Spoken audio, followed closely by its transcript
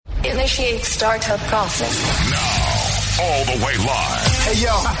Initiate startup process. Now, all the way live. Hey,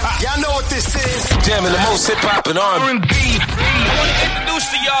 yo, y'all know what this is. Jamming the most hip-hop and R&B. I want to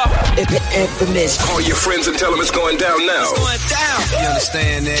introduce to y'all Infamous. Call your friends and tell them it's going down now. It's going down. You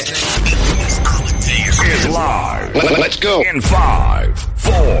understand that? It's live. Let's go. In 5,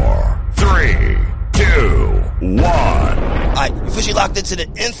 4, 3, 2, 1. All right, officially locked into the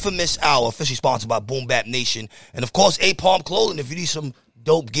Infamous Hour, officially sponsored by Boom Bap Nation. And, of course, A-Palm Clothing. If you need some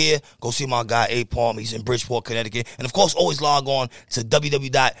dope gear, go see my guy A-Palm. He's in Bridgeport, Connecticut. And, of course, always log on to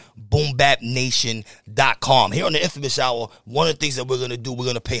www.boombapnation.com. Here on the Infamous Hour, one of the things that we're going to do, we're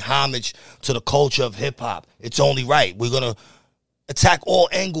going to pay homage to the culture of hip-hop. It's only right. We're going to attack all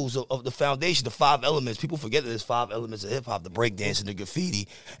angles of the foundation, the 5 elements. People forget that there's 5 elements of hip-hop, the breakdance and the graffiti.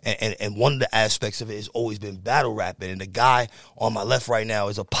 And one of the aspects of it has always been battle rapping. And the guy on my left right now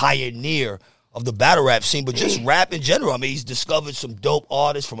is a pioneer of the battle rap scene, but just rap in general. I mean, he's discovered some dope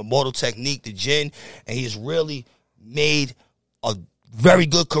artists from Immortal Technique to Jin, and he has really made a very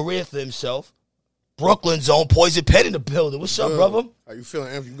good career for himself. Brooklyn's own Poison Pen in the building. What's up, brother? How you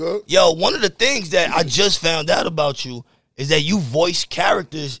feeling, Am? You good? Yo, one of the things that I just found out about you is that you voice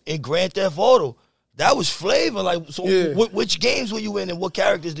characters in Grand Theft Auto. That was flavor. Like, so Yeah. which games were you in and what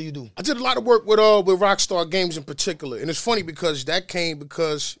characters do you do? I did a lot of work with Rockstar Games in particular. And it's funny because that came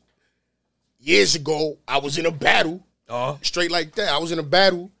because years ago, I was in a battle, straight like that. I was in a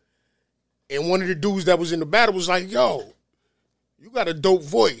battle, and one of the dudes that was in the battle was like, yo, you got a dope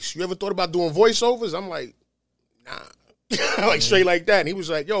voice. You ever thought about doing voiceovers? I'm like, nah. Like, straight like that. And he was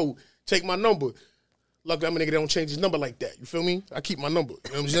like, yo, take my number. Luckily, I'm a nigga that don't change his number like that. You feel me? I keep my number.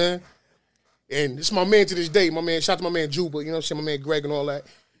 You know what I'm saying? And it's my man to this day. My man, shout out to my man Juba, you know what I'm saying? My man Greg and all that.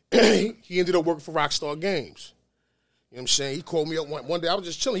 He ended up working for Rockstar Games. You know what I'm saying? He called me up one day. I was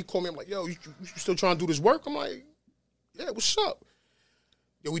just chilling. He called me up like, yo, you still trying to do this work? I'm like, yeah, what's up?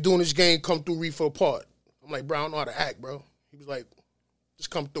 Yo, we doing this game, come through, read for a part. I'm like, bro, I don't know how to act, bro. He was like, just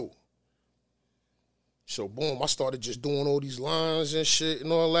come through. So, boom, I started just doing all these lines and shit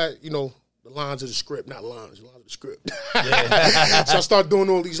and all that. You know, the lines of the script, not lines, the lines of the script. Yeah. So I started doing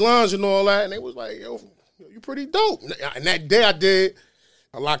all these lines and all that, and they was like, yo, you pretty dope. And that day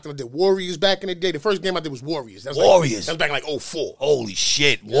I locked in. I did Warriors back in the day. The first game I did was Warriors. That was Warriors. That was back in like 04. Holy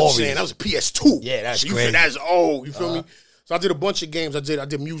shit, You know what I'm Warriors. saying? That was a PS2. Yeah, that's so you crazy. feel that's old. You feel me? So I did a bunch of games. I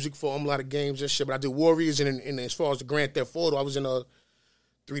did music for a lot of games and shit. But I did Warriors, and as far as the Grand Theft Auto, I was in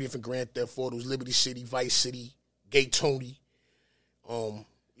 3 different Grand Theft Autos: Liberty City, Vice City, Gay Tony.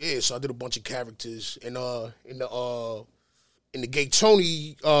 Yeah, so I did a bunch of characters, and in the Gay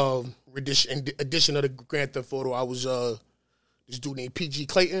Tony edition of the Grand Theft Auto, I was this dude named PG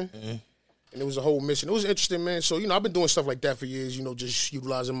Clayton, and it was a whole mission. It was interesting, man. So I've been doing stuff like that for years. Just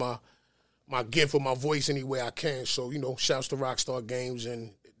utilizing my gift or my voice any way I can. So shouts to Rockstar Games, and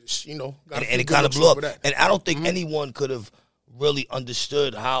it kind of blew up. And I don't think anyone could have really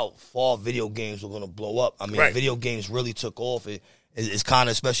understood how far video games were going to blow up. I mean, Right. Video games really took off. It's kind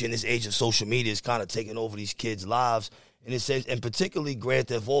of, especially in this age of social media, it's kind of taking over these kids' lives. And it says, and particularly Grand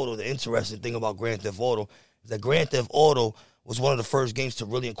Theft Auto, the interesting thing about Grand Theft Auto is that Grand Theft Auto was one of the first games to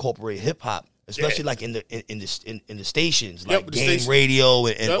really incorporate hip hop, especially like in the stations, like the game station. radio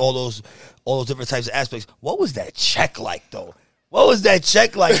and all those different types of aspects. What was that check like though? What was that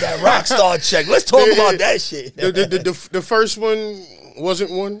check like, that Rockstar check? Let's talk about that shit. The first one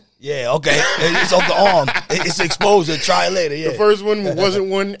wasn't one. Yeah, okay. It's off the arm. It's exposure. Try it later. Yeah. The first one wasn't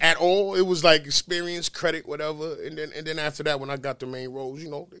one at all. It was like experience, credit, whatever. And then after that, when I got the main roles,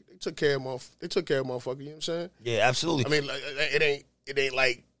 they took care of motherfucker. You know what I'm saying? Yeah, absolutely. I mean, like, it ain't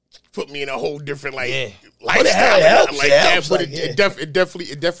like put me in a whole different lifestyle. But it helps. Like It that, helps, but like, it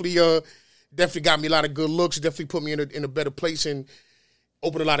definitely got me a lot of good looks. It definitely put me in a better place and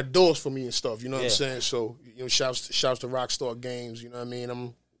opened a lot of doors for me and stuff. You know what I'm saying? So shouts to Rockstar Games. You know what I mean?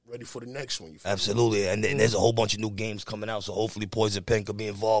 I'm ready for the next one. Absolutely. And then there's a whole bunch of new games coming out, so hopefully Poison Pen could be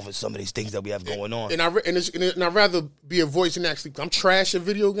involved in some of these things that we have going on. And I'd rather be a voice and actually, I'm trash at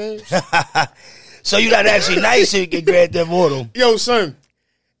video games. So you're not actually nice in Grand Theft Auto. Yo, son,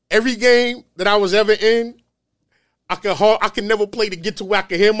 every game that I was ever in, I can never play to get to where I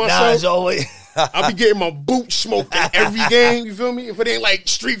can hear myself. Nah, it's always... I be getting my boot smoked in every game. You feel me? If it ain't like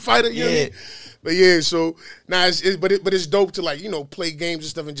Street Fighter, you know what I mean? But yeah, so but it's dope to play games and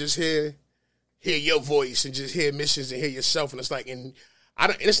stuff and just hear your voice and just hear missions and hear yourself, and it's like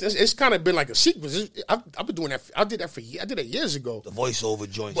it's kind of been like a sequence. I've been doing that. I did that years ago. The voiceover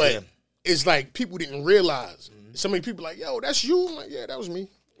joints, but it's like people didn't realize. So many people like, yo, that's you. I'm like, yeah, that was me.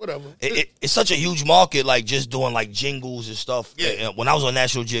 Whatever. It's such a huge market, like just doing like jingles and stuff. Yeah. When I was on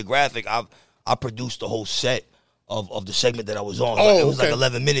National Geographic, I produced the whole set of the segment that I was on. Oh, it was like okay.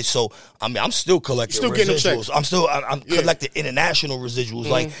 11 minutes. So I mean, I'm still collecting Still getting them residuals. checks. I'm collecting international residuals.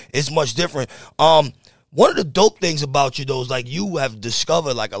 Mm-hmm. Like it's much different. One of the dope things about you though is like you have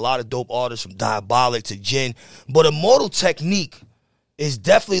discovered like a lot of dope artists from Diabolic to Jin, but Immortal Technique is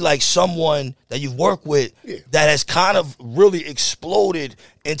definitely like someone that you've worked with that has kind of really exploded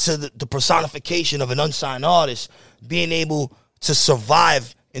into the personification of an unsigned artist being able to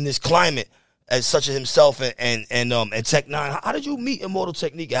survive in this climate as such as himself and Tech Nine. How did you meet Immortal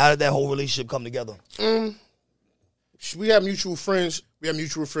Technique? How did that whole relationship come together? We have mutual friends. We have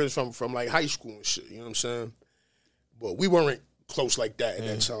mutual friends from like high school and shit. You know what I'm saying? But we weren't close like that at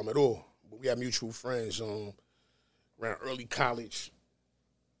that time at all. But we had mutual friends around early college.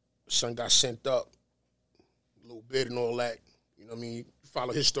 Son got sent up a little bit and all that. You know what I mean? You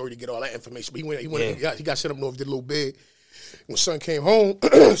follow his story to get all that information. But he got sent up north, did a little bit. When son came home,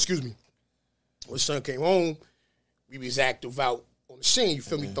 excuse me. When son came home, we was active out on the scene. You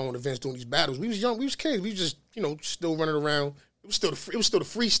feel me? Throwing events, doing these battles. We was young. We was kids. We was just still running around. It was still the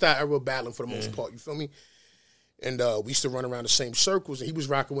freestyle era of battling for the most part. You feel me? And we used to run around the same circles. And he was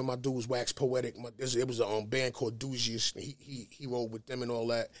rocking with my dudes, Wax Poetic. It was a band called Doogies. He rolled with them and all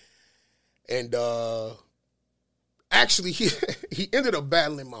that. And actually, he ended up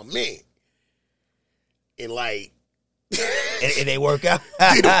battling my man. And like, and they work out.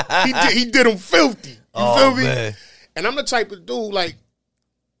 he did him filthy. You feel me? Man. And I'm the type of dude, like,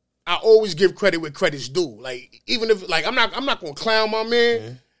 I always give credit where credit's due. Like, even if, like, I'm not gonna clown my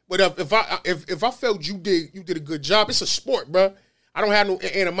man, but if I felt you did a good job, it's a sport, bro. I don't have no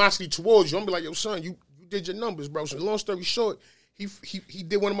animosity towards you. I'm be like, yo, son, you did your numbers, bro. So long story short, he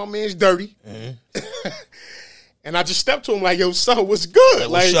did one of my man's dirty, and I just stepped to him like, yo, son, what's good?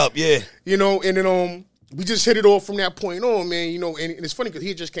 What's up? Yeah, you know, and then we just hit it off from that point on, man. You know, and it's funny because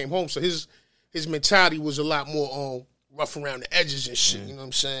he just came home, so his mentality was a lot more rough around the edges and shit. You know what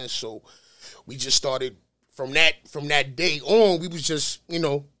I'm saying? So we just started from that day on. We was just,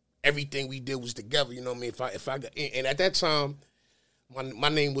 everything we did was together. You know what I mean? If I got, and at that time, my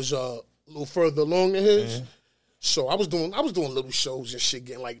name was a little further along than his. So I was doing little shows and shit,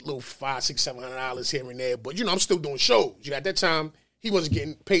 getting like little $500, $600, $700 here and there. But I'm still doing shows. At that time, he wasn't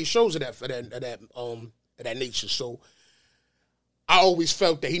getting paid shows of that nature. So I always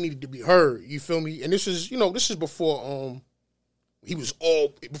felt that he needed to be heard. You feel me? And this is before he was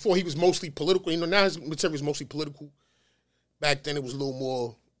mostly political. Now his material is mostly political. Back then it was a little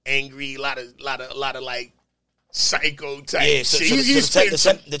more angry, a lot of like psycho type shit.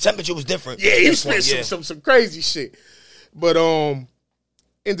 The temperature was different. Yeah, he was spitting some crazy shit. But end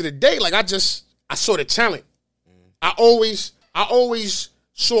of the day, like I saw the talent. I always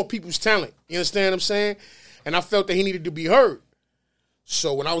saw people's talent. You understand what I'm saying? And I felt that he needed to be heard.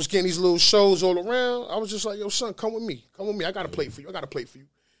 So when I was getting these little shows all around, I was just like, yo, son, come with me. I got to play for you.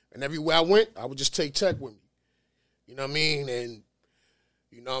 And everywhere I went, I would just take Tech with me. You know what I mean? And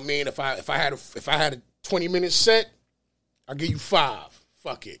you know what I mean? If I had a 20-minute set, I'll give you 5.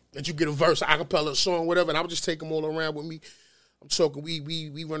 Fuck it. Let you get a verse, acapella, song, whatever, and I would just take them all around with me. I'm talking,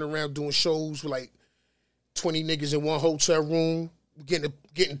 we run around doing shows with like 20 niggas in one hotel room, getting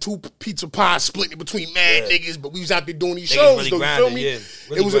 2 pizza pies split between mad niggas, but we was out there doing these shows. Really though, you feel me? Yeah.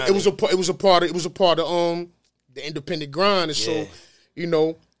 Really it was a part of the independent grind, and so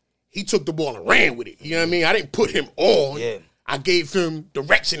he took the ball and ran with it. You know what I mean? I didn't put him on. Yeah. I gave him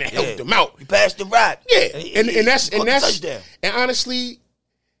direction and helped him out. You passed the rock. Yeah, and that's honestly,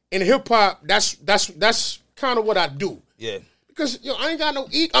 in hip hop, that's kind of what I do. Yeah. Because I ain't got no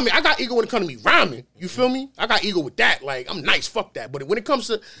ego. I mean, I got ego when it comes to me rhyming. You feel me? I got ego with that. Like, I'm nice. Fuck that. But when it comes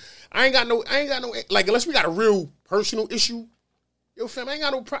to, I ain't got no. Like, unless we got a real personal issue, fam, I ain't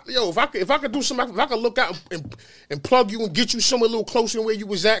got no problem. If I could do something, if I could look out and plug you and get you somewhere a little closer than where you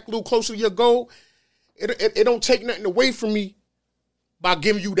was at, a little closer to your goal, it don't take nothing away from me by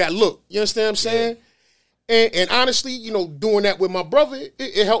giving you that look. You understand what I'm saying? Yeah. And honestly, doing that with my brother,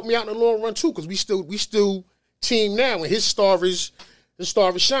 it helped me out in the long run too, because we still team now, and his star is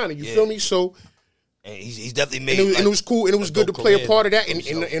shining. You feel me? So, and he's definitely made. And it was cool, and it was good to play a part of that.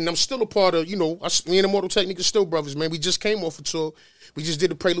 And I'm still a part of. Me and Immortal Technique are still brothers, man. We just came off a tour. We just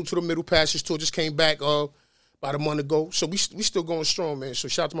did the Prelude to the Middle Passage tour. Just came back about a month ago. So we still going strong, man. So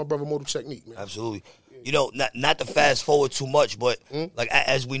shout out to my brother Immortal Technique, man. Absolutely. Not to fast forward too much, but like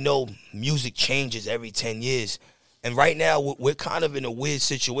as we know, music changes every 10 years. And right now, we're kind of in a weird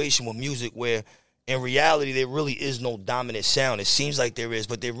situation with music where, in reality, there really is no dominant sound. It seems like there is,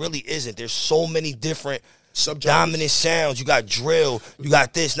 but there really isn't. There's so many different dominant sounds. You got drill, you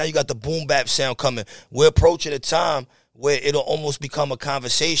got this, now you got the boom bap sound coming. We're approaching a time where it'll almost become a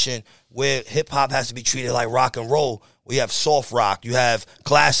conversation where hip-hop has to be treated like rock and roll. We have soft rock, you have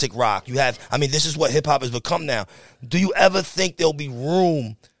classic rock, this is what hip-hop has become now. Do you ever think there'll be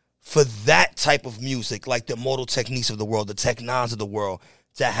room for that type of music, like the Immortal Techniques of the world, the Tech Nines of the world,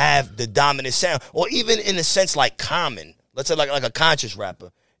 to have the dominant sound? Or even in a sense like Common, let's say like a conscious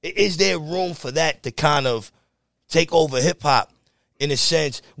rapper. Is there room for that to kind of take over hip-hop? In a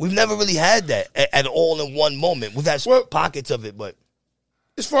sense, we've never really had that at all in one moment. We've had pockets of it, but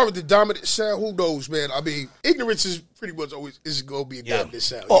as far as the dominant sound, who knows, man? I mean, ignorance is pretty much always going to be a dominant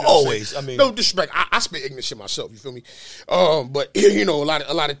sound. You know always. I mean, no disrespect. I spit ignorant shit myself. You feel me? But you know, a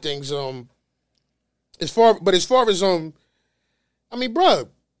lot of things. As far as I mean, bro,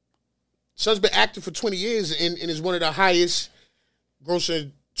 Son's been active for 20 years and is one of the highest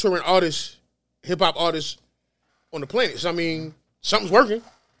grossing touring artists, hip hop artists on the planet. So I mean, something's working.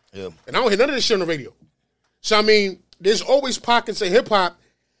 Yeah. And I don't hear none of this shit on the radio. So, I mean, there's always pockets of hip-hop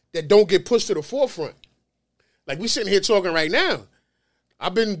that don't get pushed to the forefront. Like, we sitting here talking right now.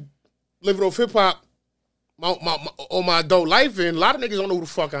 I've been living off hip-hop all my adult life, and a lot of niggas don't know who the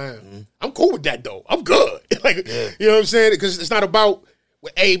fuck I am. Mm-hmm. I'm cool with that, though. I'm good. You know what I'm saying? Because it's not about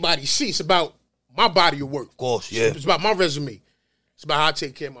what everybody sees. It's about my body of work. Of course, yeah. It's about my resume. It's about how I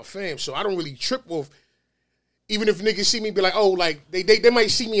take care of my fam. So I don't really trip off. Even if niggas see me be like, oh, like, they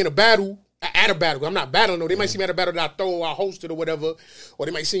might see me in a battle, at a battle. I'm not battling, though. They might see me at a battle that I throw or I hosted or whatever. Or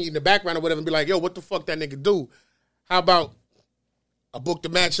they might see me in the background or whatever and be like, yo, what the fuck that nigga do? How about I book the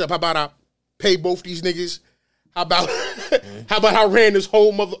matchup? How about I pay both these niggas? How about I ran this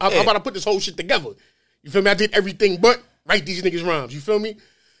whole how about I put this whole shit together? You feel me? I did everything but write these niggas rhymes. You feel me?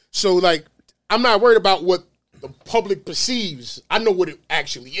 So, like, I'm not worried about what the public perceives. I know what it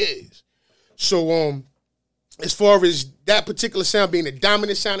actually is. So, as far as that particular sound being the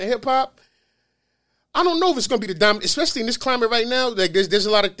dominant sound of hip-hop, I don't know if it's going to be the dominant, especially in this climate right now. Like there's a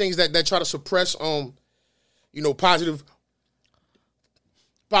lot of things that try to suppress, positive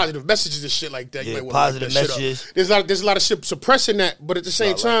messages and shit like that. Yeah, you might positive messages. There's a lot of shit suppressing that, but at the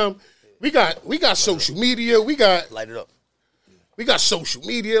same time, we got social media. We got light it up. We got social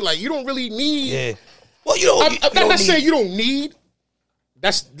media. Like you don't really need. Yeah. Well, you don't. I'm not saying you don't need.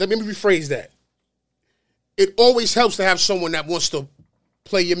 Let me rephrase that. It always helps to have someone that wants to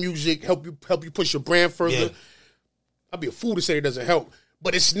play your music, help you push your brand further. Yeah. I'd be a fool to say it doesn't help,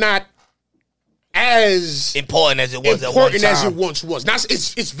 but it's not as important as it was. It once was. Now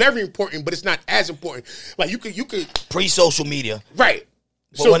it's very important, but it's not as important. Like you could pre-social media, right?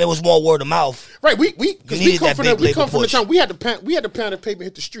 But when it was more word of mouth, right? We come from the time we had to pound of paper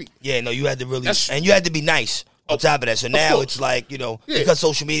hit the street. Yeah, no, you had to really, and you had to be nice. On top of that, so now it's like, because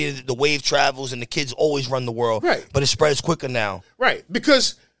social media, the wave travels and the kids always run the world, right? But it spreads quicker now, right?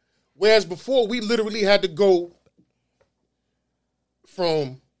 Because whereas before we literally had to go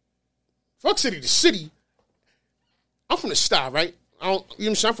from fuck city to city. I'm from the Star, right? I'm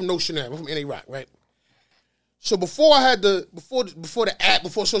from No Chanel. I'm from NA Rock, right? So before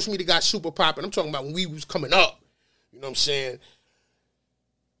before social media got super popping, I'm talking about when we was coming up. You know what I'm saying?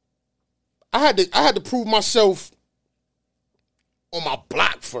 I had to prove myself on my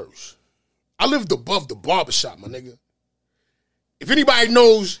block first. I lived above the barbershop, my nigga. If anybody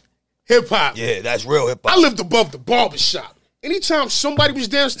knows hip hop, yeah, that's real hip hop. I lived above the barbershop. Anytime somebody was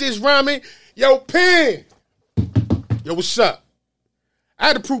downstairs rhyming, yo, Pen, yo, what's up? I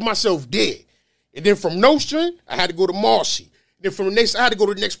had to prove myself there. And then from Nostrand, I had to go to Marcy. And then from the next, I had to go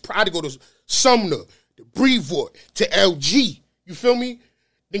to Sumner, to Brevoort, to LG. You feel me?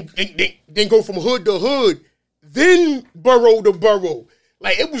 Then go from hood to hood, then borough to borough.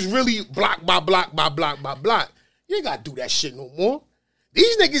 Like, it was really block by block by block by block. You ain't got to do that shit no more.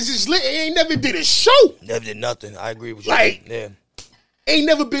 These niggas is lit. They ain't never did a show. Never did nothing. I agree with you. Like, yeah. Ain't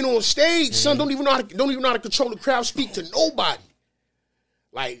never been on stage. Son don't even know how to control the crowd, speak to nobody.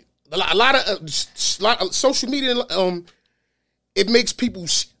 Like, a lot of social media, it makes people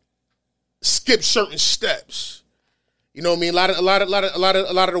skip certain steps. You know what I mean? A lot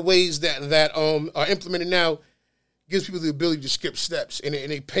of the ways that are implemented now gives people the ability to skip steps, and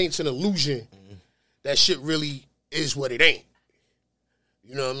it paints an illusion that shit really is what it ain't.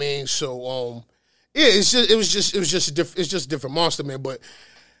 You know what I mean? So yeah, it's just a different monster, man. But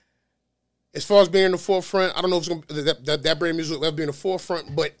as far as being in the forefront, I don't know if it's gonna that brand music will ever be in the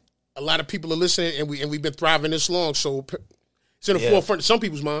forefront, but a lot of people are listening, and we've been thriving this long, so. It's in the forefront of some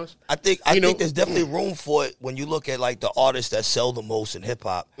people's minds. I think there's definitely room for it when you look at like the artists that sell the most in hip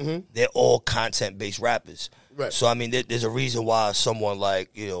hop. Mm-hmm. They're all content-based rappers. Right. So I mean, there's a reason why someone like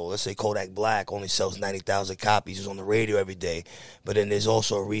let's say Kodak Black only sells 90,000 copies, is on the radio every day. But then there's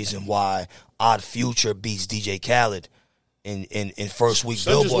also a reason why Odd Future beats DJ Khaled. in first week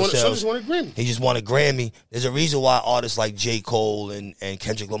Son Billboard sales. just won a Grammy. He just won a Grammy. There's a reason why artists like J. Cole and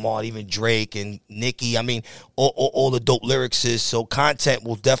Kendrick Lamar, even Drake and Nicki, I mean, all the dope lyricists. So content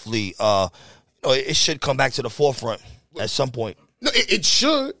will definitely, it should come back to the forefront at some point. No, it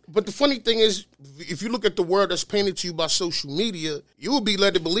should. But the funny thing is, if you look at the world that's painted to you by social media, you will be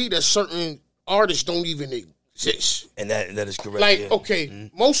led to believe that certain artists don't even exist. And that is correct. Like, yeah.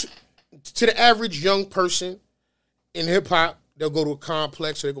 okay, most to the average young person in hip hop, they'll go to a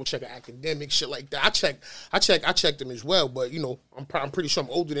complex or they go check an academic, shit like that. I check them as well, but I'm pretty sure I'm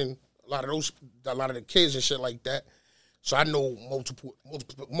older than a lot of the kids and shit like that. So I know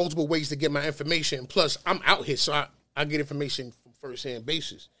multiple ways to get my information. Plus, I'm out here, so I get information from first-hand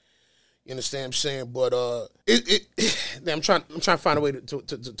basis. You understand what I'm saying? But I'm trying to find a way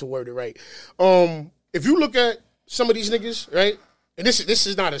to word it right. If you look at some of these niggas, right, and this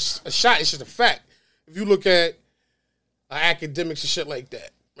is not a shot, it's just a fact. If you look at academics and shit like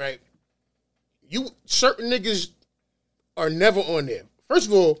that, right? Certain niggas are never on there. First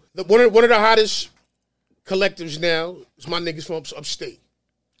of all, one of the hottest collectives now is my niggas from upstate.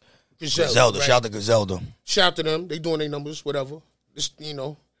 Griselda, right? Shout out to Griselda. Shout out to them. They doing their numbers, whatever. Just,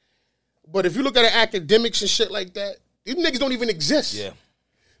 But if you look at the academics and shit like that, these niggas don't even exist. Yeah.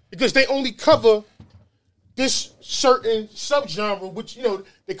 Because they only cover this certain subgenre, which,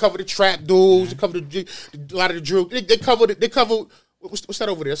 they cover the trap dudes, they cover a lot of the drill. They cover what's that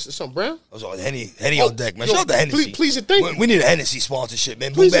over there? Something brown? Oh, Henny on deck, man. Shout out to Hennessy. Please and thank you. We need a Hennessy sponsorship,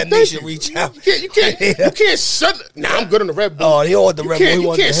 man. Boom Bap Nation, reach out. You can't suddenly. Nah, I'm good on the Red Bull. Oh, he want the Red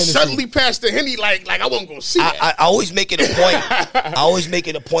Bull. You can't suddenly pass the Henny like I wasn't gonna see that. I always make it a point. I always make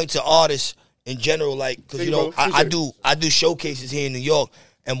it a point to artists in general, like, because I do showcases here in New York.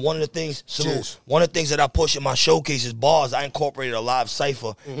 And one of the things that I push in my showcase is bars. I incorporated a live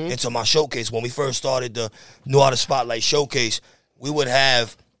cipher into my showcase. When we first started the New Artist Spotlight Showcase, we would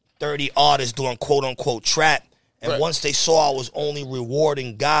have 30 artists doing quote-unquote trap. And once they saw I was only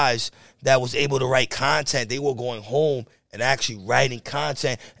rewarding guys that was able to write content, they were going home and actually writing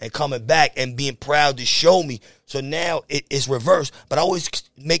content and coming back and being proud to show me. So now it is reversed. But I always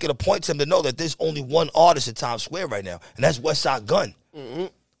make it a point to them to know that there's only one artist in Times Square right now, and that's Westside Gunn. Mm-hmm.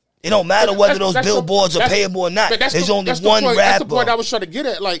 It don't matter whether those billboards are payable or not. There's only one rapper. That's the point I was trying to get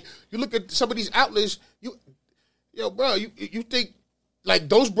at. Like, you look at some of these outlets, you think, like,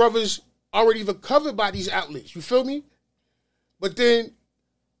 those brothers already even covered by these outlets. You feel me? But then,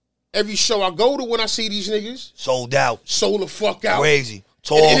 every show I go to when I see these niggas, sold out. Sold the fuck out. Crazy.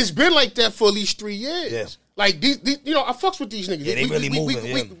 And it's been like that for at least 3 years. Yeah. Like, these, I fucks with these niggas. Yeah, they really moving,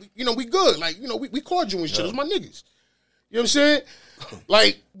 we good. Like, we cordial and shit. It's my niggas. You know what I'm saying?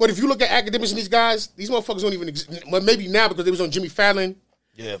 Like, but if you look at academics and these guys, these motherfuckers don't even exist. But maybe now because they was on Jimmy Fallon.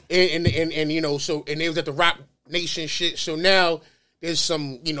 Yeah. And they was at the Rock Nation shit. So now there's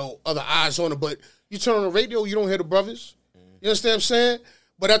some, other eyes on it. But you turn on the radio, you don't hear the brothers. You understand what I'm saying?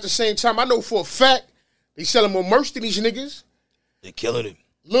 But at the same time, I know for a fact they selling more merch than these niggas. They killing it.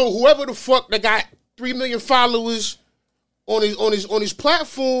 Lil, whoever the fuck that got 3 million followers on his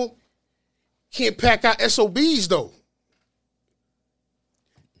platform can't pack out SOBs though.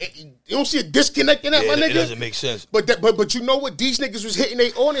 You don't see a disconnect in that, my nigga? It doesn't make sense. But you know what? These niggas was hitting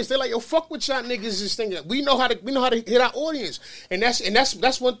their audience. They're like, yo, fuck with y'all niggas. This thing. We know how to hit our audience, and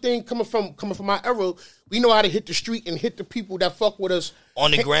that's one thing coming from my era. We know how to hit the street and hit the people that fuck with us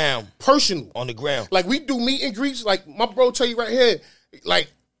on the ground, personal, on the ground. Like we do meet and greets. Like my bro tell you right here,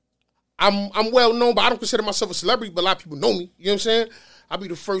 like I'm well known, but I don't consider myself a celebrity. But a lot of people know me. You know what I'm saying? I'll be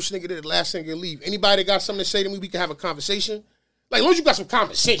the first nigga there, the last nigga to leave. Anybody that got something to say to me, we can have a conversation. Like, as long as you got some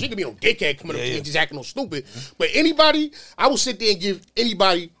common sense, you can be no dickhead coming up to me just acting no stupid. But anybody, I will sit there and give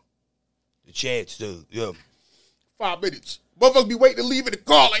anybody the chance to, 5 minutes. Motherfuckers be waiting to leave in the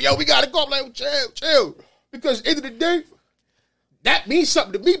car. Like, yo, we got to go. I'm like, chill. Because end of the day, that means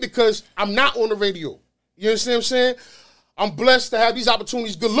something to me because I'm not on the radio. You understand what I'm saying? I'm blessed to have these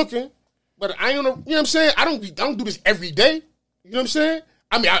opportunities, good looking. But I ain't on the, you know what I'm saying? I don't do this every day. You know what I'm saying?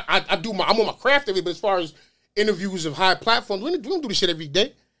 I mean, I'm on my craft every day, but as far as interviews of high platforms, we don't do this shit every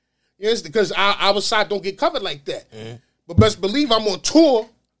day. Yes, because our side don't get covered like that. Mm-hmm. But best believe I'm on tour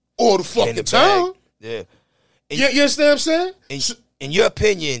all the fucking time. Yeah. You understand what I'm saying? In your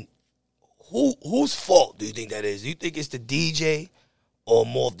opinion, whose fault do you think that is? Do you think it's the DJ or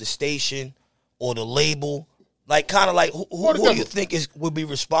more of the station or the label? Like, kind of like, who do you think would be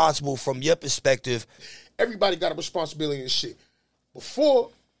responsible from your perspective? Everybody got a responsibility in shit. Before,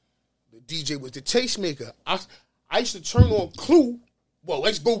 the DJ was the tastemaker. I used to turn on Clue. Well,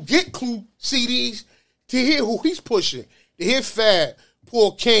 let's go get Clue CDs to hear who he's pushing. To hear Fab,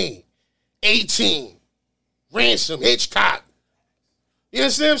 Paul Kane, 18. Ransom, Hitchcock. You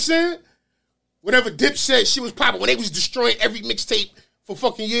understand what I'm saying? Whatever Dipset shit was popping when they was destroying every mixtape for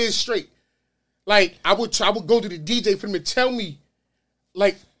fucking years straight. Like I would go to the DJ for them to tell me,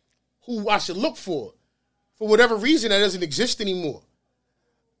 like, who I should look for. For whatever reason, that doesn't exist anymore.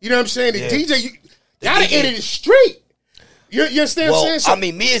 You know what I'm saying? The DJ, you gotta edit it straight. You understand what I'm saying? So, I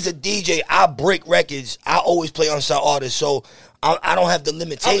mean, me as a DJ, I break records. I always play unsigned artists, so I don't have the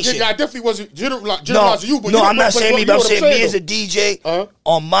limitation. I definitely wasn't generalizing you, but I'm not saying me, but I'm saying me though. as a DJ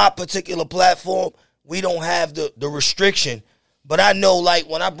on my particular platform, we don't have the restriction. But I know, like,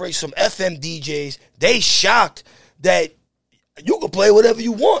 when I break some FM DJs, they shocked that you can play whatever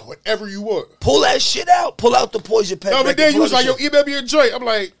you want. Whatever you want. Pull that shit out. Pull out the Poison Pen. The other day, you was like, yo, email me a joint. I'm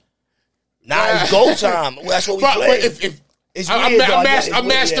like, nah, it's go time. That's what we play. But I'm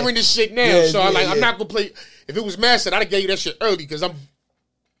mastering this shit now, so I'm not gonna play. If it was mastered, I'd have gave you that shit early because I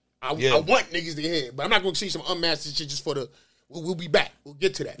want niggas to hear, but I'm not gonna see some unmastered shit just for the. We'll be back. We'll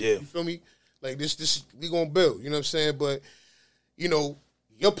get to that. Yeah. You feel me? Like this we gonna build. You know what I'm saying? But you know,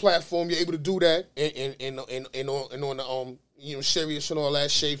 your platform, you're able to do that, and on the Sirius and all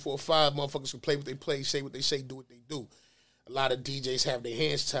that shade 4 or 5 motherfuckers can play what they play, say what they say, do what they do. A lot of DJs have their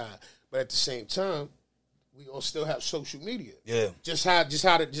hands tied, but at the same time, we all still have social media. Yeah. Just how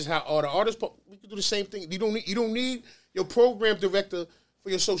all the artists, we can do the same thing. You don't need your program director for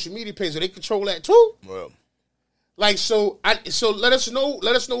your social media page, so they control that too. Well. Like so let us know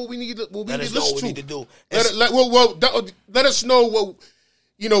what we need to do. Let us know what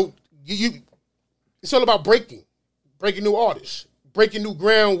you it's all about breaking new artists, breaking new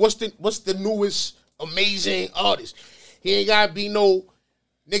ground. What's the newest amazing artist? He ain't gotta be no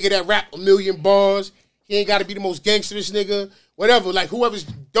nigga that rap 1 million bars. He ain't gotta be the most gangsterous nigga. Whatever, like whoever's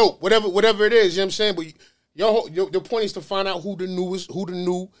dope, whatever it is, you know what I'm saying? But your point is to find out who the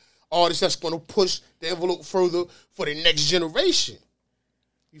new artist that's gonna push the envelope further for the next generation.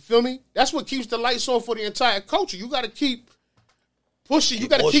 You feel me? That's what keeps the lights on for the entire culture. You gotta keep pushing. You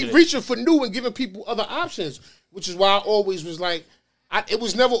gotta keep reaching for new and giving people other options. Which is why I always was like, it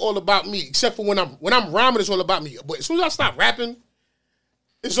was never all about me, except for when I'm rhyming, it's all about me. But as soon as I stop rapping,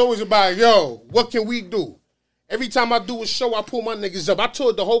 it's always about, yo, what can we do? Every time I do a show, I pull my niggas up. I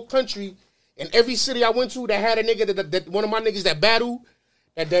toured the whole country, and every city I went to that had a nigga that one of my niggas that battled,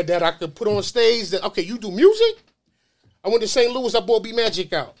 that I could put on stage. That okay, you do music? I went to St. Louis, I brought B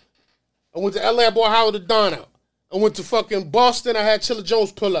Magic out. I went to LA, I brought Howard the Don out. I went to fucking Boston, I had Chilla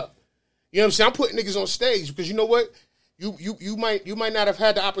Jones pull up. You know what I'm saying? I'm putting niggas on stage because you know what? You might not have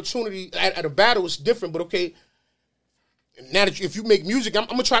had the opportunity at a battle. It's different, but okay. Now that if you make music, I'm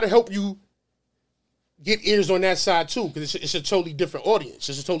gonna try to help you get ears on that side too, because it's a totally different audience.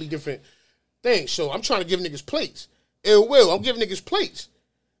 It's a totally different thing. So I'm trying to give niggas plates. I'm giving niggas plates.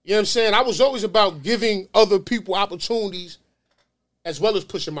 You know what I'm saying? I was always about giving other people opportunities as well as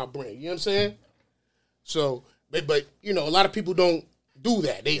pushing my brand. You know what I'm saying? So, but you know, a lot of people don't do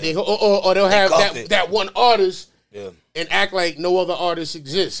that. Or they'll have that one artist and act like no other artist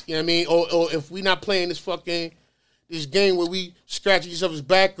exists. You know what I mean? Or if we not playing this game where we scratching each other's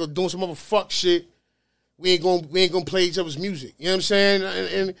back or doing some other fuck shit, we ain't gonna play each other's music. You know what I'm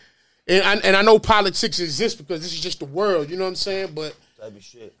saying? And I know politics exists because this is just the world. You know what I'm saying? But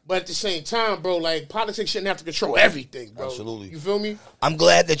at the same time, bro, like politics shouldn't have to control everything, bro. Absolutely. You feel me? I'm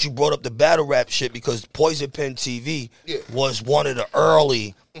glad that you brought up the battle rap shit because Poison Pen TV was one of the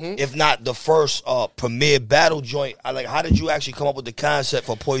early, if not the first, premier battle joint. How did you actually come up with the concept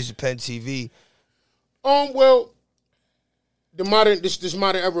for Poison Pen TV? Well, this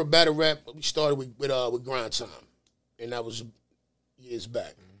modern era of battle rap, we started with Grind Time, and that was years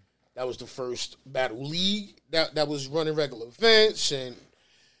back. That was the first battle league that was running regular events and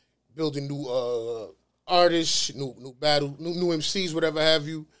building new artists, new battle, new MCs, whatever have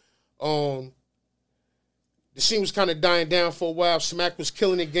you. The scene was kind of dying down for a while. Smack was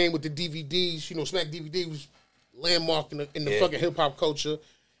killing the game with the DVDs. You know, Smack DVD was landmark in the fucking hip hop culture,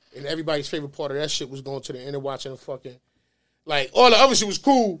 and everybody's favorite part of that shit was going to the end and watching the fucking all the other shit was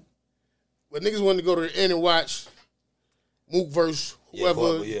cool, but niggas wanted to go to the end and watch Mook verse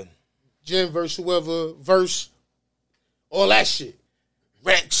whoever. Jen verse whoever, verse, all that shit.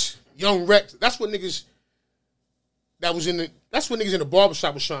 Rex, Young Rex. That's what niggas in the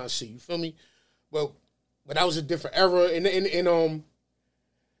barbershop was trying to see. You feel me? Well, but that was a different era, and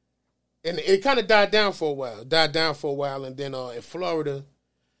it kind of died down for a while. And then in Florida,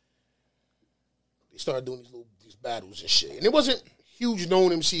 they started doing these battles and shit. And it wasn't huge known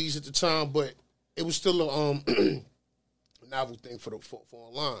MCs at the time, but it was still a novel thing for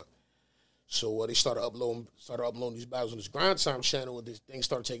online. So they started uploading these battles on this Grind Time channel, and this thing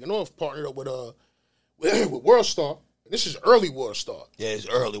started taking off. Partnered up with with World Star. This is early World Star. Yeah, it's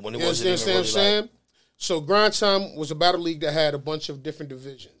early when it You wasn't understand even what I'm really saying? like, So Grind Time was a battle league that had a bunch of different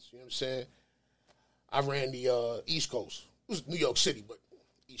divisions. You know what I'm saying? I ran the East Coast. It was New York City, but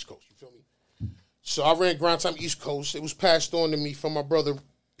East Coast. You feel me? So I ran Grind Time East Coast. It was passed on to me from my brother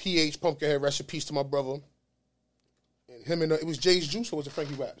PH Pumpkinhead. Rest in peace to my brother. And him and it was Jay's Juice or was it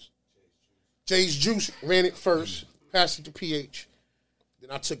Frankie Raps? Jay's Juice ran it first, passed it to PH. Then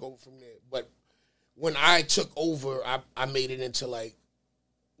I took over from there. But when I took over, I made it into like,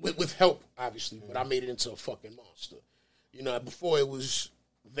 with help, obviously, but I made it into a fucking monster. You know, before it was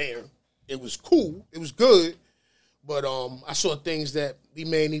there, it was cool, it was good, but I saw things that we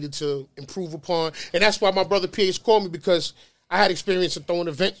may needed to improve upon, and that's why my brother PH called me, because I had experience in throwing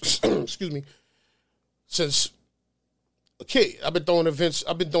events, excuse me, since a kid. I've been throwing events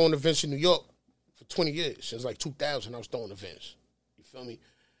in New York for 20 years. Since like 2000, I was throwing events. You feel me?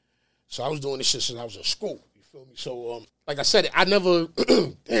 So I was doing this shit since I was in school. You feel me? So, like I said, I never,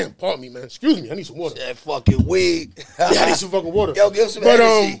 damn, pardon me, man. Excuse me, I need some water. that fucking weed. Yeah, I need some fucking water. Yo, give him some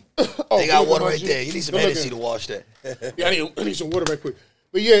Hennessy. They got good water about right you. there. You need some Good Hennessy looking. to wash that. Yeah, I need some water right quick.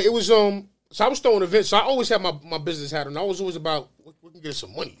 But yeah, it was, so I was throwing events. So I always had my business hat on. I was always about, we can get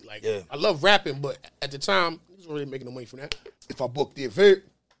some money. Like, Yeah. I love rapping, but at the time, I wasn't really making no money from that. If I booked the event,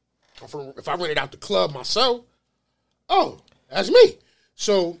 if I rented out the club myself, oh, that's me.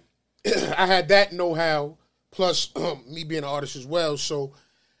 So I had that know-how, plus me being an artist as well. So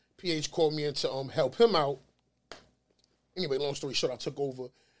PH called me in to help him out. Anyway, long story short, I took over.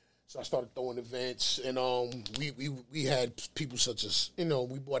 So I started throwing events, and we had people such as, you know,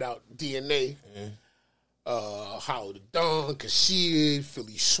 we brought out DNA, Howard the Don, Kashid,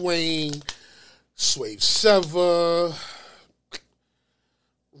 Philly Swain, Swave Sever,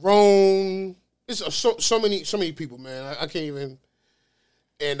 Roan. It's so many people, man. I can't even.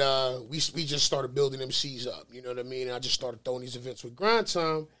 And we just started building MCs up. You know what I mean? And I just started throwing these events with Grind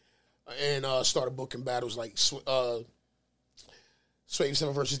Time, and started booking battles like Swave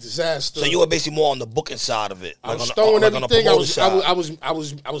Seven versus Disaster. So you were basically more on the booking side of it. I was like throwing on the everything. promoter side. I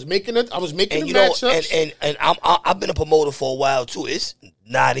was making it. I was making And the you know, matchups. and I've been a promoter for a while too. It's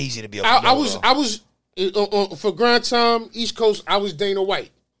not easy to be a promoter. I was for Grind Time East Coast. I was Dana White.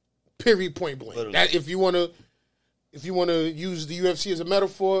 Period. Point blank. Literally. That if you want to use the UFC as a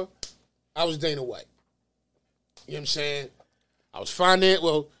metaphor, I was Dana White. You know what I'm saying? I was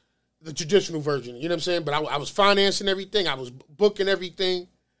the traditional version. You know what I'm saying? But I was financing everything. I was booking everything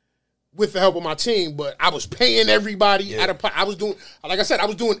with the help of my team. But I was paying everybody I was doing, like I said, I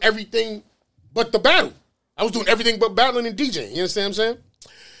was doing everything but the battle. I was doing everything but battling and DJing. You understand what I'm saying?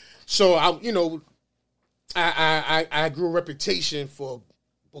 So I grew a reputation for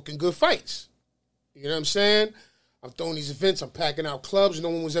booking good fights. You know what I'm saying? I'm throwing these events. I'm packing out clubs. No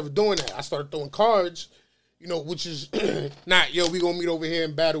one was ever doing that. I started throwing cards, you know, which is not, we going to meet over here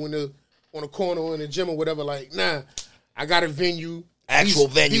and battle on a corner or in the gym or whatever. Like, nah, I got a venue. Actual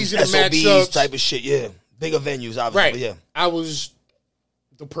venues, these are the SOBs matchups. type of shit. Yeah, bigger venues, obviously. Right. But yeah. I was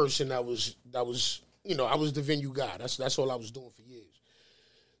the person that was, you know, I was the venue guy. That's all I was doing for years.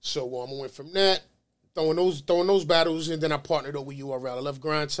 So I went from that, throwing those battles, and then I partnered up with URL. I left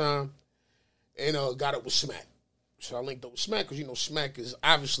Grind Time and got up with Smack. So I linked up with Smack because, you know, Smack is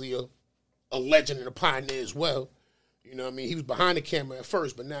obviously a legend and a pioneer as well. You know what I mean? He was behind the camera at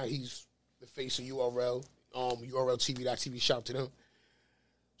first, but now he's the face of URL, URLTV.tv, shout to them.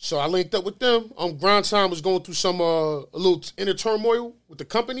 So I linked up with them. Grind Time was going through a little inner turmoil with the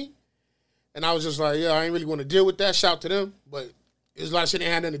company. And I was just like, I ain't really want to deal with that. Shout to them. But there's a lot of shit that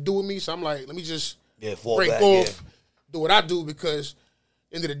had nothing to do with me. So I'm like, let me just break off, do what I do, because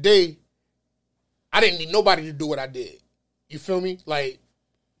end of the day, I didn't need nobody to do what I did. You feel me? Like,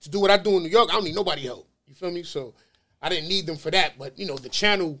 to do what I do in New York, I don't need nobody help. You feel me? So I didn't need them for that. But, you know, the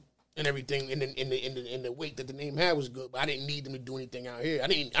channel and everything in the weight that the name had was good. But I didn't need them to do anything out here. I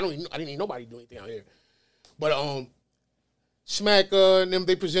didn't need nobody to do anything out here. But Smack and them,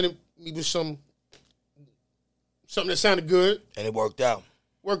 they presented me with something that sounded good. And it worked out.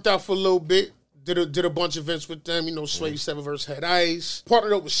 Worked out for a little bit. Did a bunch of events with them. You know, Sway 7 versus Head Ice.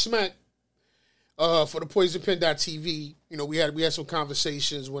 Partnered up with Smack for the PoisonPen.tv. You know, we had some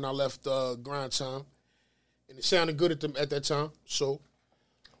conversations when I left Grind Time, and it sounded good at that time. So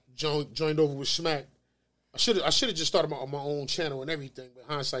joined over with Smack. I should have just started my own channel and everything, but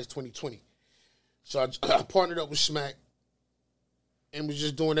hindsight's 2020. So I partnered up with Smack and was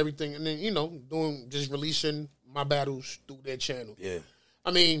just doing everything, and then, you know, just releasing my battles through their channel. Yeah. I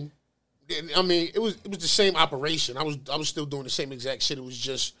mean, it was the same operation. I was still doing the same exact shit. I was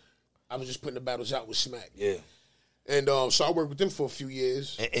just putting the battles out with Smack. Yeah. And so I worked with them for a few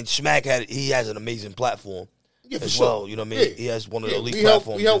years. And Smack has an amazing platform For as sure. well. You know what I mean? Yeah. He has one of the elite we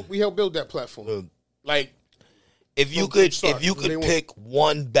platforms. helped build that platform. Like, If you From could start, if you when they could went- pick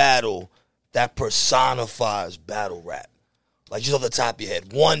one battle that personifies battle rap, like just off the top of your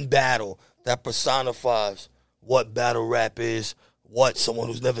head, one battle that personifies what battle rap is, what someone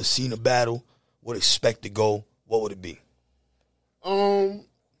who's never seen a battle would expect to go, what would it be? I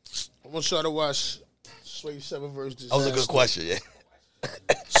want y'all to watch Sway 7 versus Disaster. That was a good question, yeah.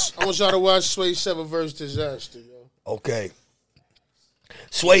 I want y'all to watch Sway 7 versus Disaster, yo. Okay.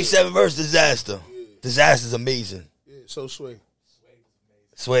 Sway 7 versus Disaster. Disaster's amazing. Yeah, so Sway.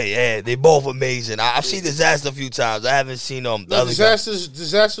 Sway, yeah, they both amazing. I've seen Disaster a few times. I haven't seen the No, other guy.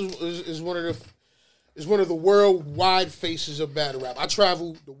 Disaster is one of the worldwide faces of battle rap. I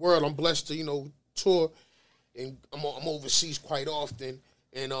travel the world. I'm blessed to tour, and I'm overseas quite often.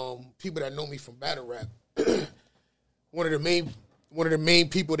 And people that know me from battle rap, one of the main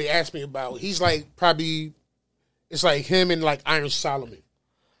people they ask me about. He's like it's like him and like Iron Solomon.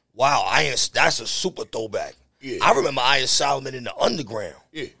 Wow, that's a super throwback. Yeah. I remember Iron Solomon in the underground.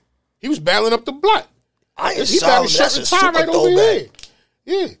 Yeah, he was battling up the block. Iron He Solomon, battled that's a Shut super right over here. throwback.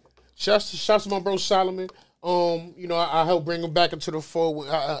 Yeah. Shouts to my bro Solomon. I helped bring him back into the fold.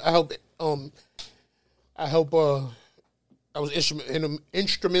 I was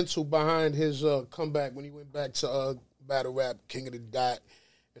instrumental behind his comeback when he went back to battle rap, King of the Dot,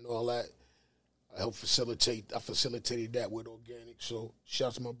 and all that. I facilitated that with Organic. So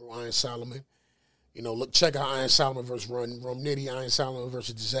shouts to my bro Iron Solomon. Check out Iron Solomon versus Rum Nitty, Iron Solomon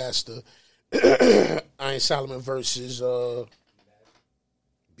versus Disaster, Iron Solomon versus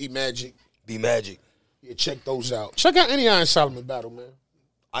B Magic. B Magic. Yeah, check those out. Check out any Iron Solomon battle, man.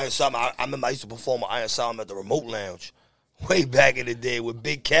 Iron Solomon, I remember I used to perform with Iron Solomon at the Remote Lounge way back in the day with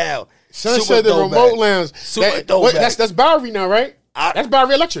Big Cal. Son Super said the throwback. Remote Lounge. Super throwback. That's Bowery now, right? That's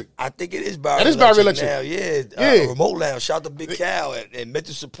Bowery Electric. I think it is Bowery That is Bowery Electric Electric. now, yeah. Yeah. Remote Lounge. Shout out to Big Cal and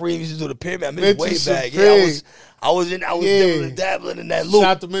Mental Supreme used to do the pyramid. I mean, way Mental back. Supreme. Yeah, I was Yeah. dabbling in that loop.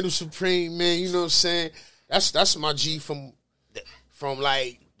 Shout out to Mental Supreme, man. You know what I'm saying? That's my G from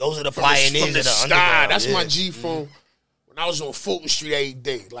like Those are the from pioneers from the in the start. underground. That's yeah. my G from when I was on Fulton Street every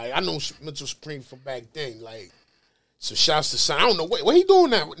day. Like I know Mental Supreme from back then. Like so, shouts to Son. I don't know what he doing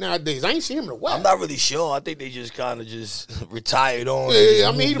nowadays. I ain't seen him in a while. I'm not really sure. I think they just kind of just retired on. Yeah,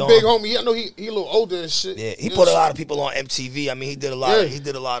 I mean, he the big on. homie. I know he a little older and shit. Yeah, he You know put a what lot I'm of people on MTV. I mean, he did a lot. Yeah. He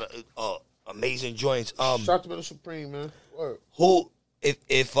did a lot of amazing joints. saying? Shout out to Mental Supreme, man. Word. Who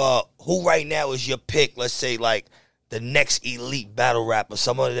right now is your pick? Let's say like the next elite battle rapper,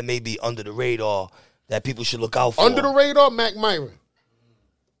 someone that may be under the radar that people should look out for. Under the radar, Mac Myron.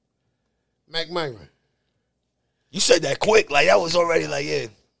 Mac Myron. You said that quick, like that was already like yeah.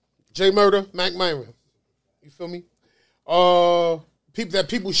 J Murder, Mac Myron. You feel me? People that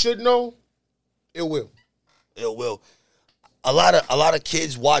people should know, Ill Will. Ill Will. A lot of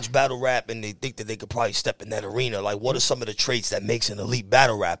kids watch battle rap and they think that they could probably step in that arena. Like, what are some of the traits that makes an elite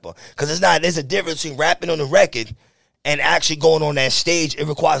battle rapper? Because there's a difference between rapping on the record and actually going on that stage. It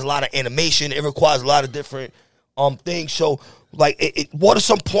requires a lot of animation. It requires a lot of different things. So, like, what are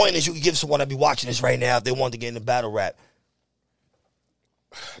some pointers you could give someone that be watching this right now if they want to get into battle rap?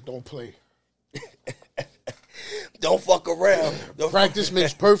 Don't play. Don't fuck around. Practice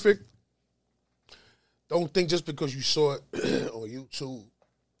makes perfect. Don't think just because you saw it on YouTube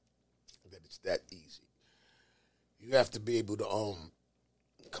that it's that easy. You have to be able to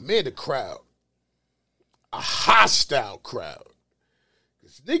command a crowd, a hostile crowd.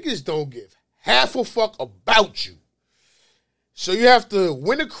 Because niggas don't give half a fuck about you. So you have to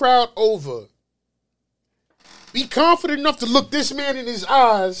win a crowd over. Be confident enough to look this man in his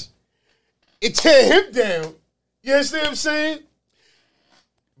eyes and tear him down. You understand what I'm saying?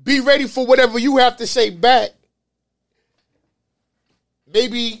 Be ready for whatever you have to say back.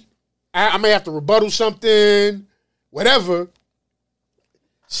 Maybe I may have to rebuttal something, whatever.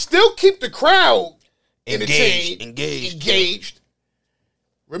 Still keep the crowd engaged.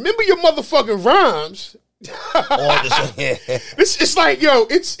 Remember your motherfucking rhymes. It's like, yo,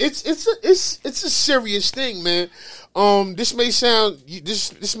 it's a serious thing, man. This may sound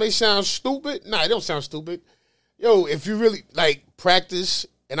stupid. Nah, it don't sound stupid. Yo, if you really like practice,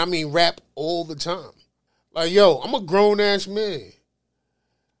 and I mean rap all the time. Like, yo, I'm a grown ass man.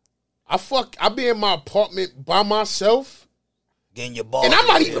 I be in my apartment by myself. Getting your ball. And I'm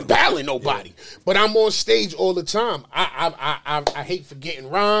not even battling nobody. But I'm on stage all the time. I hate forgetting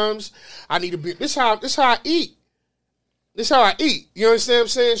rhymes. I need to be this how I eat. This how I eat. You understand what I'm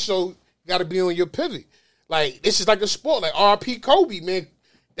saying? So you gotta be on your pivot. Like, this is like a sport, like RP Kobe, man.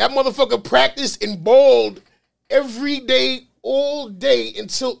 That motherfucker practiced and balled every day, all day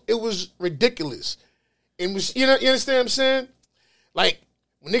until it was ridiculous. And was you understand what I'm saying? Like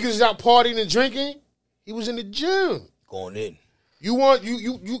when niggas is out partying and drinking, he was in the gym. Going in. You want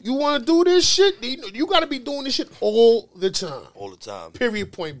to do this shit? You got to be doing this shit all the time. All the time.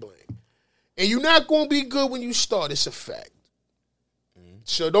 Period. Point blank. And you're not going to be good when you start. It's a fact.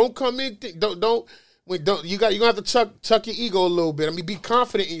 So don't come in. You have to tuck your ego a little bit. I mean, be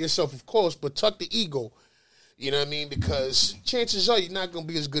confident in yourself, of course, but tuck the ego. You know what I mean? Because chances are you're not going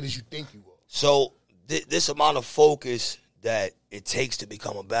to be as good as you think you are. So this amount of focus that it takes to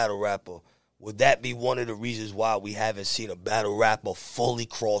become a battle rapper, would that be one of the reasons why we haven't seen a battle rapper fully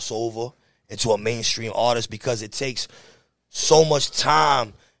cross over into a mainstream artist? Because it takes so much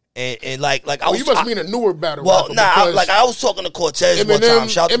time. And like I was, you must mean a newer battle. Well, rapper I was talking to Cortez one time.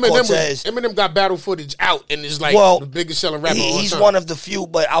 Shout out to Cortez. Eminem got battle footage out and is like the biggest selling rapper. He's one of the few.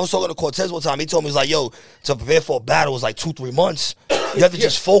 But I was talking to Cortez one time. He told me, he's like, yo, to prepare for a battle is like 2-3 months. You have to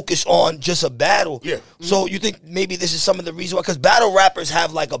just focus on just a battle. Yeah. So you think maybe this is some of the reason why? Because battle rappers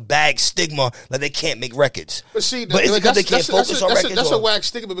have like a bad stigma that they can't make records. But see, is it because they can't focus on records? That's a whack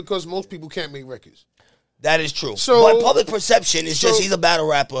stigma because most people can't make records. That is true. So, but public perception is just he's a battle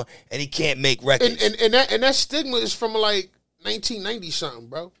rapper and he can't make records. And that stigma is from like 1990 something,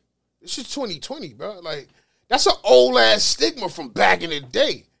 bro. This is 2020, bro. Like that's an old ass stigma from back in the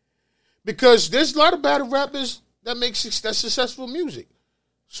day. Because there's a lot of battle rappers that make that successful music.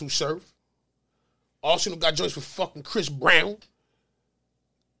 Sue Surf. Arsenal got joints with fucking Chris Brown.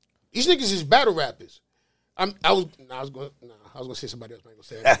 These niggas is battle rappers. I was gonna say somebody else, but I ain't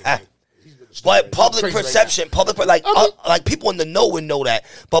gonna say that. But public perception, like people in the know would know that.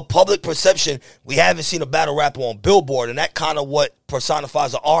 But public perception, we haven't seen a battle rapper on Billboard, and that kind of what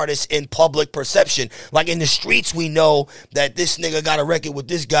personifies an artist in public perception. Like in the streets, we know that this nigga got a record with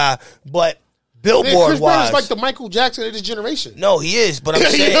this guy, but Billboard Chris Brown is like the Michael Jackson of this generation. No, he is, but I'm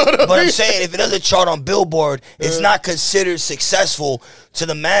saying, I'm saying, if it doesn't chart on Billboard, it's not considered successful to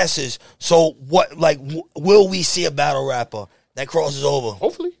the masses. So what? Like, will we see a battle rapper that crosses over?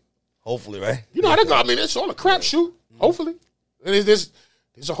 Hopefully, right? You know how that go. I mean, it's all a crap shoot. Hopefully. And there's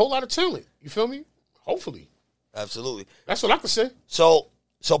a whole lot of talent. You feel me? Hopefully. Absolutely. That's what I can say. So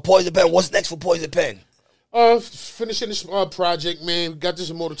Poison Pen, what's next for Poison Pen? Finishing this project, man. We got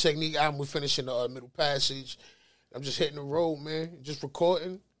this Immortal Technique album. We're finishing the Middle Passage. I'm just hitting the road, man. Just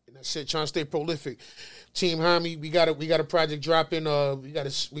recording. And that's it. Trying to stay prolific. Team Hami, we got a project dropping. We got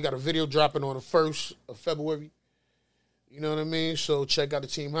a video dropping on the 1st of February. You know what I mean? So check out the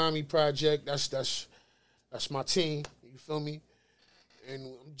Team Hami project. That's my team. You feel me? And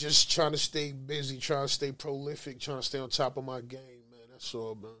I'm just trying to stay busy, trying to stay prolific, trying to stay on top of my game, man. That's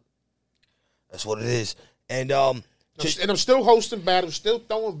all, man. That's what it is. And I'm still hosting battles, still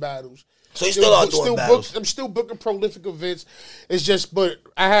throwing battles. So you still out doing battles? I'm still booking prolific events. It's just,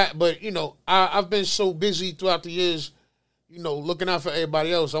 you know, I've been so busy throughout the years, you know, looking out for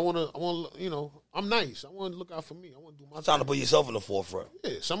everybody else. I want to, you know, I'm nice. I want to look out for me. I want to do my thing. Time to put yourself in the forefront.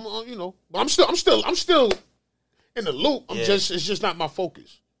 Yes, you know, but I'm still in the loop. It's just not my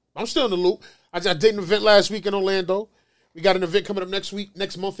focus. I'm still in the loop. I did an event last week in Orlando. We got an event coming up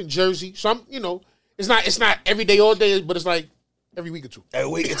next month in Jersey. So I'm, you know, it's not every day, all day, but it's like every week or two.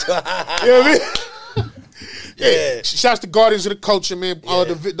 Every week or two. You know what I mean? Yeah. Shouts to Guardians of the Culture, man. Yeah.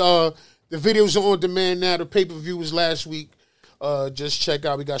 The videos are on demand now. The pay-per-view was last week. Just check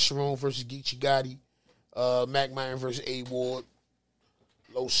out. We got Sharon versus Geechee Gotti. Mac Myron versus A Ward.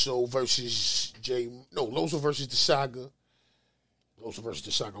 Loso versus the Saga. Loso versus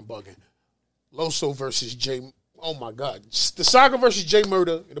the Saga. I'm bugging. Loso versus Jay. Oh my God, the Saga versus Jay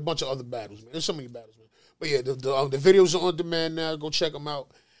Murder and a bunch of other battles, man. There's so many battles, man. But yeah, the videos are on demand now. Go check them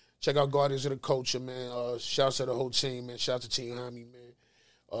out. Check out Guardians of the Culture, man. Shouts to the whole team, man. Shouts to Team Hami,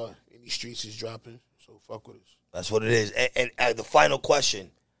 man. Any streets is dropping, so fuck with us. That's what it is. And the final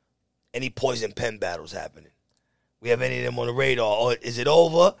question: any Poison Pen battles happening? We have any of them on the radar, or is it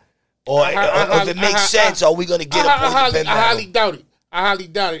over? Or if it makes sense, are we gonna get a Poison Pen battle? I highly doubt it. I highly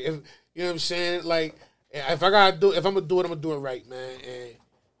doubt it. If you know what I'm saying, like. If I'm gonna do it, I'm gonna do it right, man. And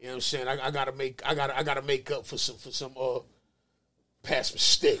you know what I'm saying, I gotta make up for some past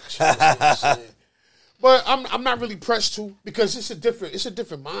mistakes. You know what I'm saying? But I'm not really pressed to, because it's a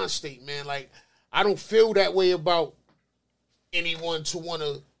different mind state, man. Like I don't feel that way about anyone to want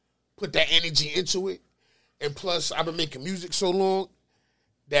to put that energy into it. And plus, I've been making music so long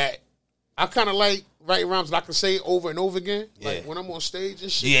that I kind of like writing rhymes that I can say over and over again. Yeah. Like when I'm on stage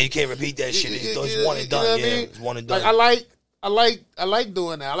and shit. Yeah, you can't repeat that shit. It's one and done. You know what I mean? It's one and done. Like I like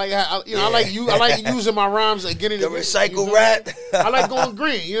doing that. I like using my rhymes again and again. The recycle rap. I like going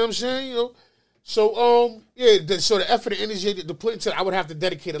green. You know what I'm saying? You know, So so the effort and energy to put into it, I would have to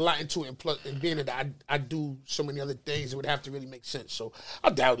dedicate a lot into it, and plus, and being that I do so many other things, it would have to really make sense. So I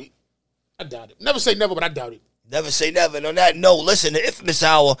doubt it. Never say never, but I doubt it. Never say never. And on that note, listen, the Infamous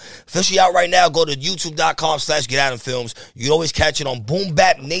Hour, officially out right now. Go to youtube.com/GetAdamFilms. You can always catch it on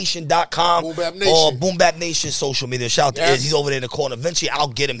BoomBapNation.com Boom Bap Nation. or Boom Bap Nation social media. Shout out to Yeah. Iz. He's over there in the corner. Eventually, I'll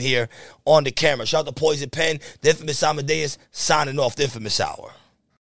get him here on the camera. Shout out to Poison Pen, the Infamous Amadeus, signing off the Infamous Hour.